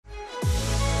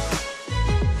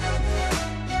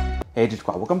Hey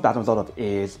squad, welcome back to the result of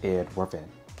Is It Worth It?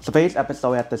 So today's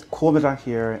episode, we have this cool design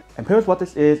here, and pretty much what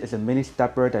this is a mini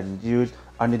stepper that you use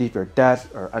underneath your desk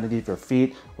or underneath your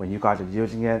feet when you guys are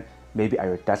using it, maybe at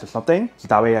your desk or something. So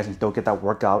that way you guys can still get that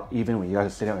workout even when you guys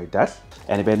are sitting on your desk.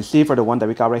 And if you can see for the one that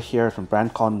we got right here from a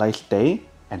brand called Niceday,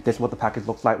 and this is what the package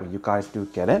looks like when you guys do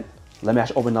get it. Let me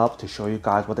actually open up to show you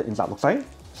guys what the inside looks like.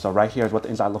 So right here is what the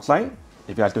inside looks like.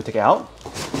 If you guys do take it out.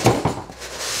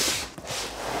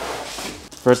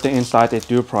 First thing inside, they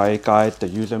do provide guys the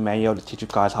user manual to teach you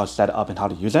guys how to set it up and how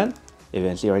to use it. If you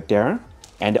can see right there.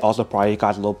 And they also provide you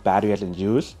guys a little battery you can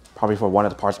use, probably for one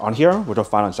of the parts on here, which we'll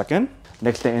find in a second.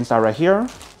 Next thing inside right here,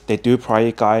 they do provide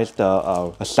you guys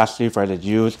the accessory for you to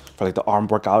use for like the arm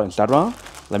workout, etc.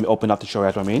 Let me open up to show you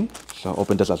guys what I mean. So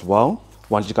open this as well.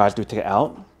 Once you guys do take it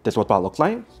out, this is what it looks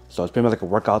like. So it's pretty much like a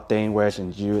workout thing where it's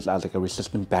used as like a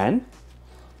resistant band.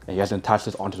 And you guys can attach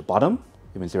this onto the bottom.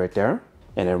 You can see right there.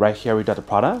 And then right here we got the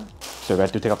product. So you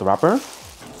guys do take out the wrapper,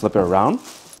 flip it around.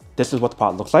 This is what the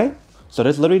product looks like. So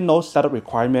there's literally no setup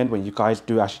requirement when you guys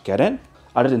do actually get it,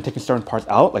 other than taking certain parts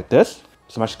out like this.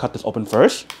 So I'm actually cut this open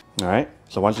first. Alright,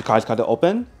 so once you guys cut it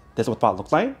open, this is what the product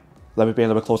looks like. Let me bring it a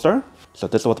little bit closer. So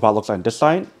this is what the product looks like on this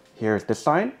side. Here is this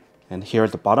side, and here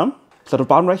is the bottom. So the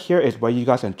bottom right here is where you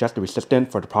guys can adjust the resistance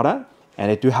for the product.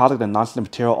 And they do have like the non-slip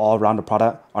material all around the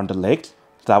product on the legs.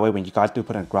 So that way when you guys do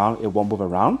put it on the ground, it won't move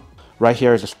around. Right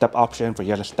here is a step option for you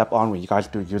guys to step on when you guys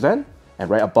do use it. And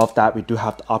right above that, we do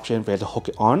have the option for you guys to hook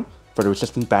it on for the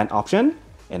resistance band option.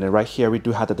 And then right here, we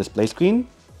do have the display screen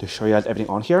to show you guys everything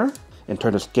on here. In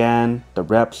terms of scan, the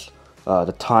reps,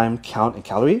 the time, count, and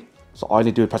calorie. So all you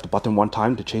need to do is press the button one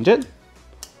time to change it.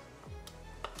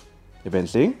 You can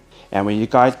see. And when you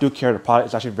guys do carry the product,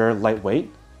 it's actually very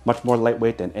lightweight. Much more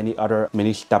lightweight than any other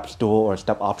mini step stool or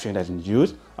step option that's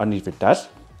used underneath your desk.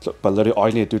 So, but literally all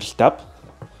you need to do is step,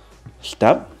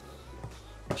 step,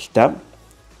 step,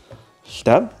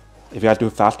 step. If you guys do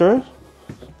it faster,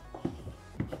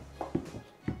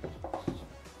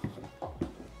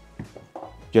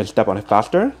 you can step on it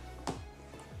faster.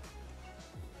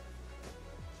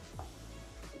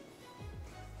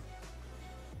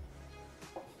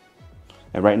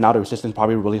 And right now the resistance is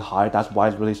probably really high. That's why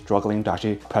it's really struggling to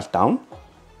actually press down.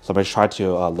 So let's try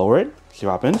to lower it, see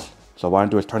what happens. So what I'm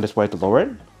gonna do is turn this way to lower it.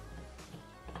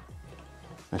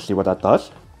 And see what that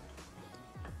does.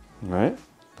 Alright,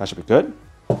 that should be good.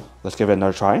 Let's give it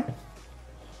another try.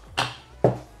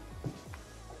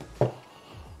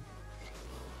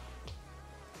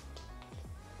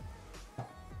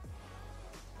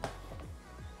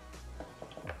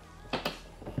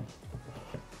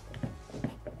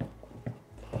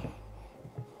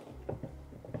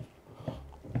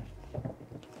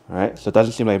 Alright, so it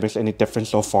doesn't seem like it makes any difference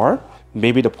so far.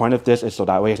 Maybe the point of this is so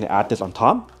that way you can add this on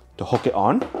top to hook it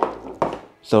on.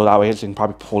 So that way you can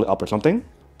probably pull it up or something.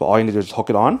 But all you need to do is hook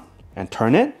it on and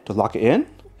turn it to lock it in.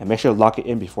 And make sure to lock it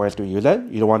in before you have to use it.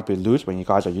 You don't want it to be loose when you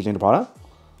guys are using the product.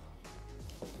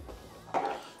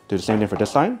 Do the same thing for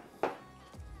this side.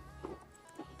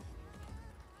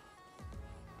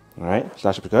 Alright, so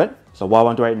that should be good. So what I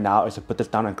want to do right now is to put this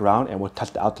down on the ground and we'll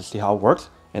test it out to see how it works.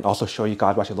 And also show you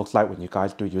guys what it looks like when you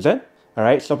guys do use it.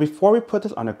 Alright, so before we put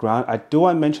this on the ground, I do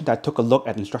want to mention that I took a look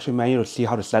at the instruction manual to see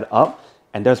how to set it up.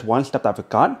 And there's one step that I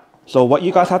forgot. So what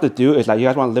you guys have to do is that you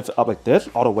guys want to lift it up like this,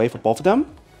 all the way for both of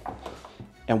them.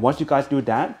 And once you guys do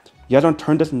that, you guys want to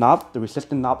turn this knob, the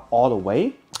resistant knob, all the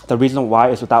way. The reason why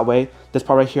is so that way, this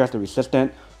part right here is the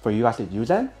resistant for you guys to use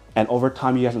it. And over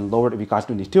time, you guys can lower it if you guys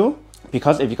do need to.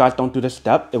 Because if you guys don't do this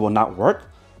step, it will not work.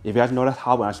 If you guys notice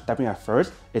how when I was stepping at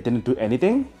first, it didn't do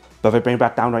anything. But if I bring it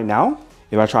back down right now,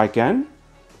 if I try again,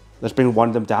 let's bring one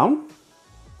of them down.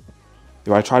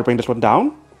 If I try to bring this one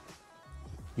down,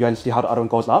 you guys see how the other one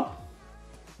goes up.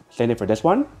 Same thing for this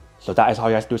one. So that is how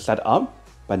you guys do set it up.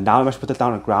 But now I'm going to put it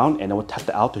down on the ground and then we'll test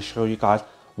it out to show you guys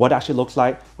what it actually looks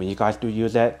like when you guys do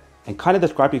use it. And kind of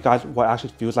describe to you guys what it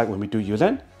actually feels like when we do use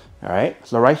it. Alright,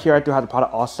 so right here I do have the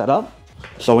product all set up.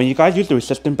 So when you guys use the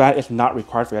resistant band, it's not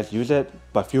required for you guys to use it,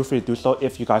 but feel free to do so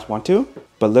if you guys want to.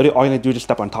 But literally all you need to do is just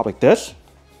step on top like this.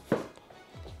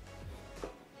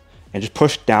 And just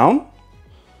push down.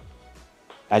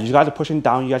 As you guys are pushing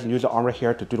down, you guys can use the arm right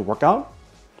here to do the workout.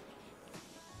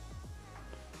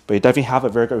 But you definitely have a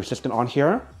very good resistance on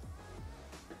here.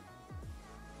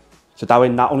 So that way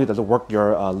not only does it work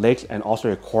your legs and also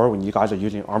your core when you guys are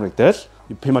using your arm like this,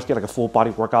 you pretty much get like a full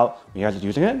body workout when you guys are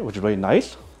using it, which is really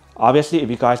nice. Obviously, if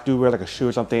you guys do wear like a shoe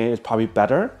or something, it's probably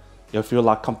better. You'll feel a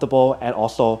lot comfortable and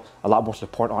also a lot more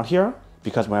support on here.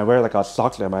 Because when I wear like a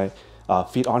socks and my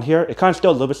feet on here, it kind of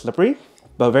still a little bit slippery.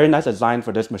 But very nice design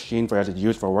for this machine for you guys to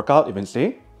use for a workout, you can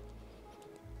see.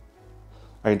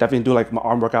 I can definitely do like my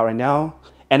arm workout right now.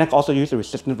 And I can also use the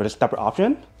resistance for the stepper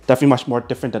option. Definitely much more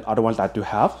different than other ones that I do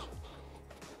have.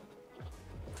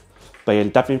 But you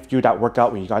definitely feel that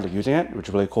workout when you guys are using it, which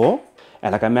is really cool.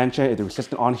 And like I mentioned, if the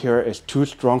resistance on here is too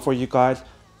strong for you guys,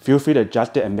 feel free to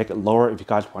adjust it and make it lower if you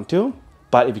guys want to.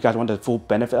 But if you guys want the full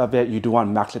benefit of it, you do want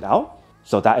to max it out.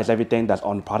 So that is everything that's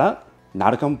on the product. Now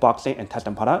to come unboxing and test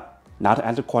the product. Now to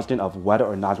answer the question of whether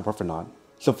or not it's worth it or not.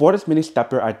 So for this mini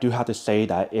stepper, I do have to say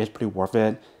that it is pretty worth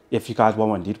it if you guys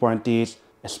want to need one of these,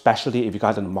 especially if you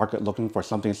guys are in the market looking for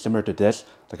something similar to this,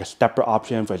 like a stepper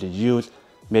option for you to use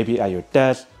maybe at your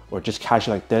desk or just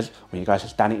casual like this when you guys are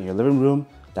standing in your living room.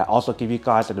 That also give you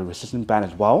guys the resistance band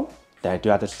as well. Then I do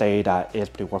have to say that it is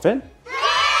pretty worth it.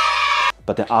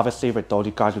 But then obviously for those of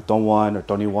you guys who don't want or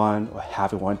don't need one or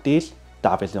have one of these,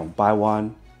 obviously don't buy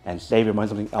one and save your money on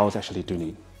something else you actually do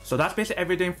need. So that's basically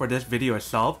everything for this video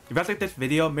itself. If you guys like this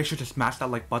video, make sure to smash that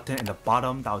like button in the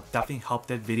bottom. That will definitely help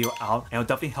this video out, and it will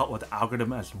definitely help with the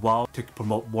algorithm as well to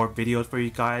promote more videos for you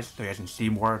guys so you guys can see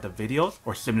more of the videos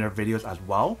or similar videos as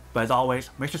well. But as always,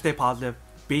 make sure to stay positive,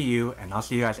 be you, and I'll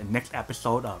see you guys in the next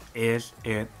episode of Is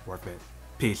It Worth It?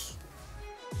 Peace.